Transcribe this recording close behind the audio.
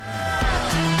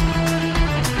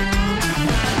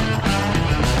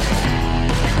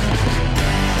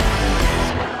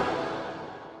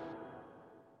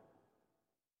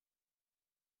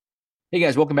Hey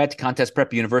guys, welcome back to Contest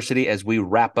Prep University as we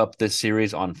wrap up this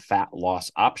series on fat loss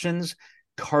options.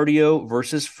 Cardio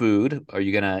versus food. Are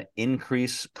you going to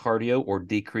increase cardio or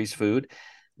decrease food?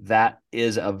 That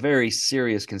is a very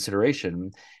serious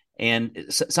consideration. And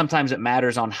sometimes it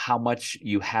matters on how much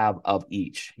you have of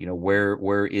each. You know,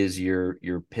 where is your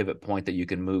pivot point that you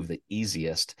can move the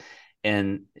easiest?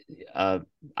 And uh,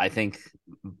 I think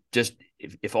just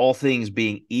if all things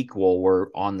being equal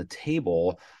were on the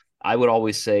table, I would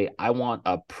always say I want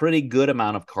a pretty good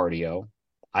amount of cardio.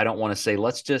 I don't want to say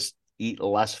let's just eat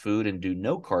less food and do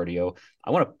no cardio.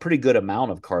 I want a pretty good amount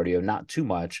of cardio, not too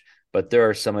much, but there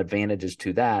are some advantages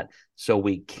to that. So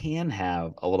we can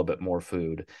have a little bit more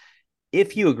food.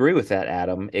 If you agree with that,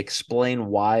 Adam, explain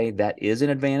why that is an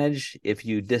advantage. If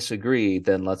you disagree,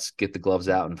 then let's get the gloves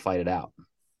out and fight it out.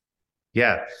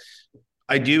 Yeah,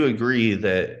 I do agree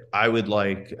that I would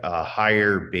like a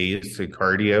higher base of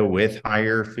cardio with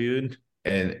higher food.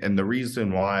 And the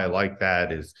reason why I like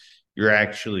that is you're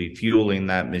actually fueling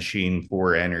that machine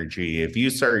for energy. If you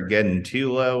start getting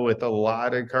too low with a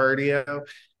lot of cardio,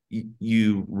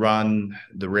 you run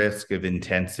the risk of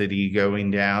intensity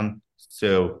going down.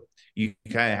 So you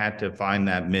kind of have to find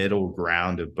that middle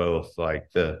ground of both, like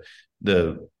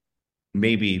the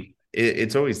maybe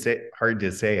it's always hard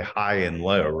to say high and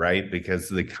low, right? Because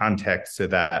of the context of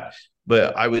that.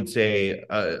 But I would say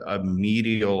a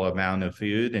medial amount of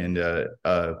food and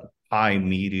a high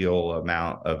medial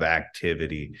amount of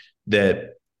activity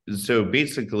that so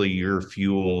basically you're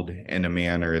fueled in a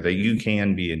manner that you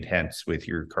can be intense with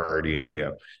your cardio.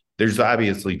 There's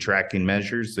obviously tracking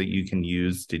measures that you can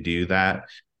use to do that.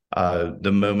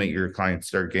 The moment your clients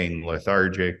start getting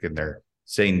lethargic and they're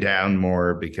staying down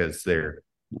more because their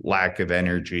lack of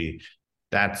energy,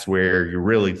 that's where you're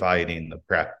really fighting the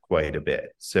prep quite a bit.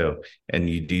 So, and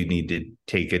you do need to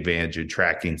take advantage of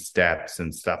tracking steps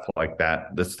and stuff like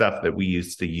that. The stuff that we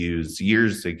used to use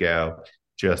years ago,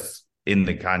 just in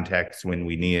the context when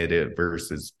we needed it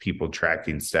versus people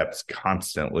tracking steps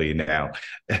constantly now.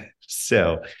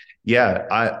 So, yeah,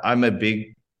 I'm a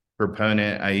big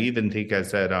proponent. I even think I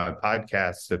said on a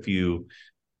podcast a few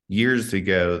years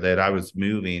ago that I was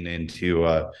moving into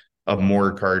a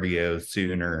more cardio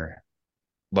sooner,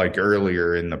 like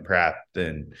earlier in the prep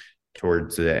than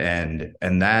towards the end.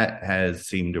 And that has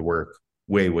seemed to work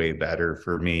way, way better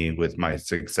for me with my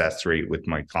success rate with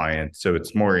my clients. So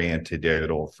it's more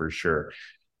antidotal for sure.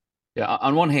 Yeah,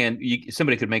 on one hand,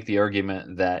 somebody could make the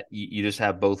argument that you just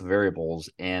have both variables,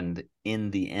 and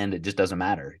in the end, it just doesn't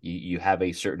matter. You have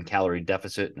a certain calorie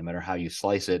deficit, no matter how you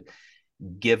slice it.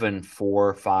 Given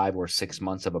 4, 5, or 6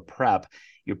 months of a prep,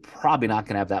 you're probably not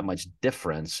going to have that much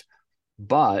difference.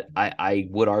 But I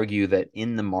would argue that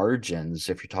in the margins,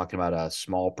 if you're talking about a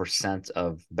small percent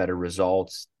of better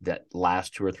results that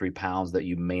last 2 or 3 pounds that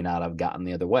you may not have gotten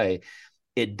the other way,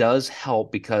 it does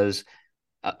help because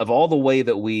of all the way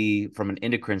that we, from an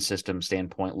endocrine system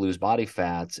standpoint, lose body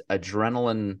fats,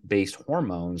 adrenaline based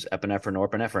hormones, epinephrine,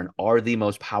 norepinephrine, are the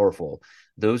most powerful.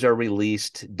 Those are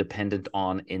released dependent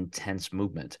on intense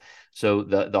movement. So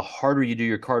the harder you do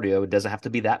your cardio, it doesn't have to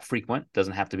be that frequent,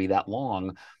 doesn't have to be that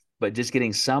long, but just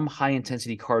getting some high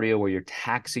intensity cardio where you're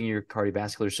taxing your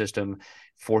cardiovascular system,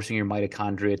 forcing your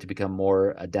mitochondria to become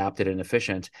more adapted and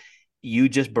efficient, you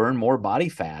just burn more body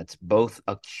fat, both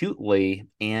acutely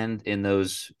and in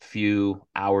those few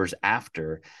hours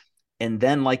after. And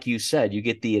then, like you said, you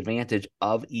get the advantage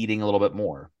of eating a little bit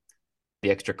more. The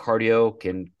extra cardio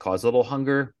can cause a little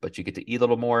hunger, but you get to eat a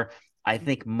little more. I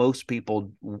think most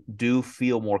people do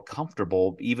feel more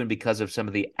comfortable, even because of some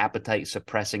of the appetite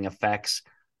suppressing effects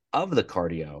of the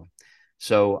cardio.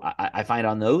 So I find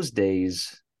on those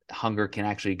days, hunger can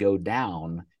actually go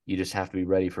down. You just have to be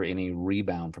ready for any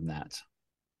rebound from that.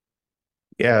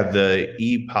 Yeah, the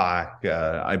EPOC,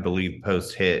 I believe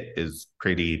post hit is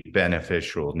pretty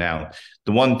beneficial. Now,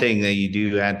 the one thing that you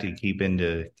do have to keep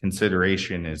into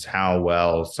consideration is how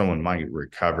well someone might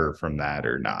recover from that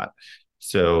or not.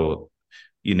 So,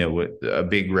 a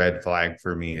big red flag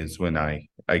for me is when I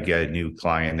get a new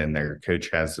client and their coach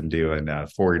has them doing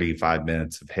 45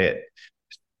 minutes of hit.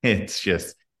 It's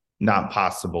just not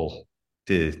possible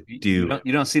to You do.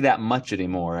 don't see that much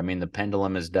anymore. I mean, the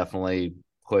pendulum is definitely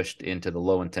pushed into the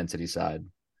low intensity side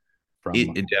from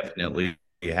It definitely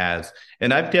has.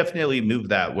 And I've definitely moved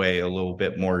that way a little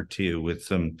bit more too with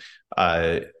some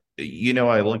I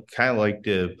look kind of like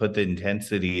to put the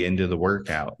intensity into the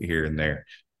workout here and there.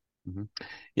 Mhm.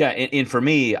 Yeah, and for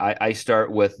me, I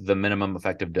start with the minimum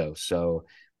effective dose. So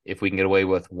if we can get away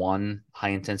with one high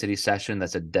intensity session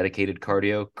that's a dedicated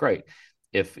cardio, great.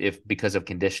 If because of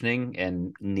conditioning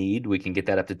and need, we can get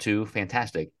that up to two,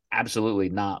 fantastic. Absolutely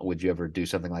not would you ever do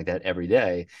something like that every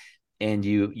day. and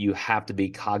you have to be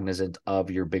cognizant of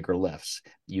your bigger lifts.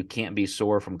 You can't be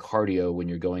sore from cardio when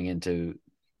you're going into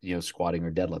squatting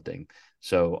or deadlifting.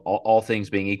 So all things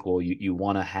being equal, you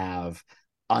want to have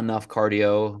enough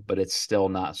cardio, but it's still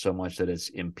not so much that it's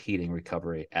impeding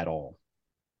recovery at all.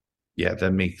 Yeah,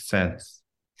 that makes sense.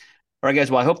 All right,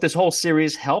 guys. Well, I hope this whole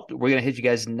series helped. We're going to hit you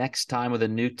guys next time with a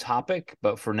new topic.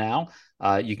 But for now,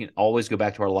 you can always go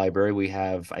back to our library. We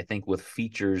have, I think, with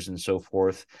features and so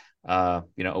forth,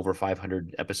 over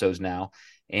 500 episodes now.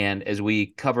 And as we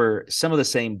cover some of the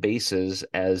same bases,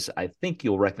 as I think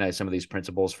you'll recognize some of these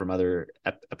principles from other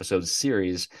episodes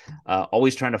series,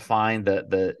 always trying to find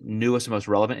the newest and most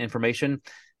relevant information,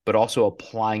 but also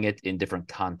applying it in different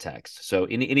contexts. So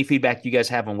any feedback you guys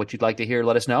have on what you'd like to hear,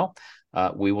 let us know.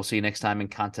 We will see you next time in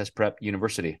Contest Prep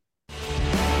University.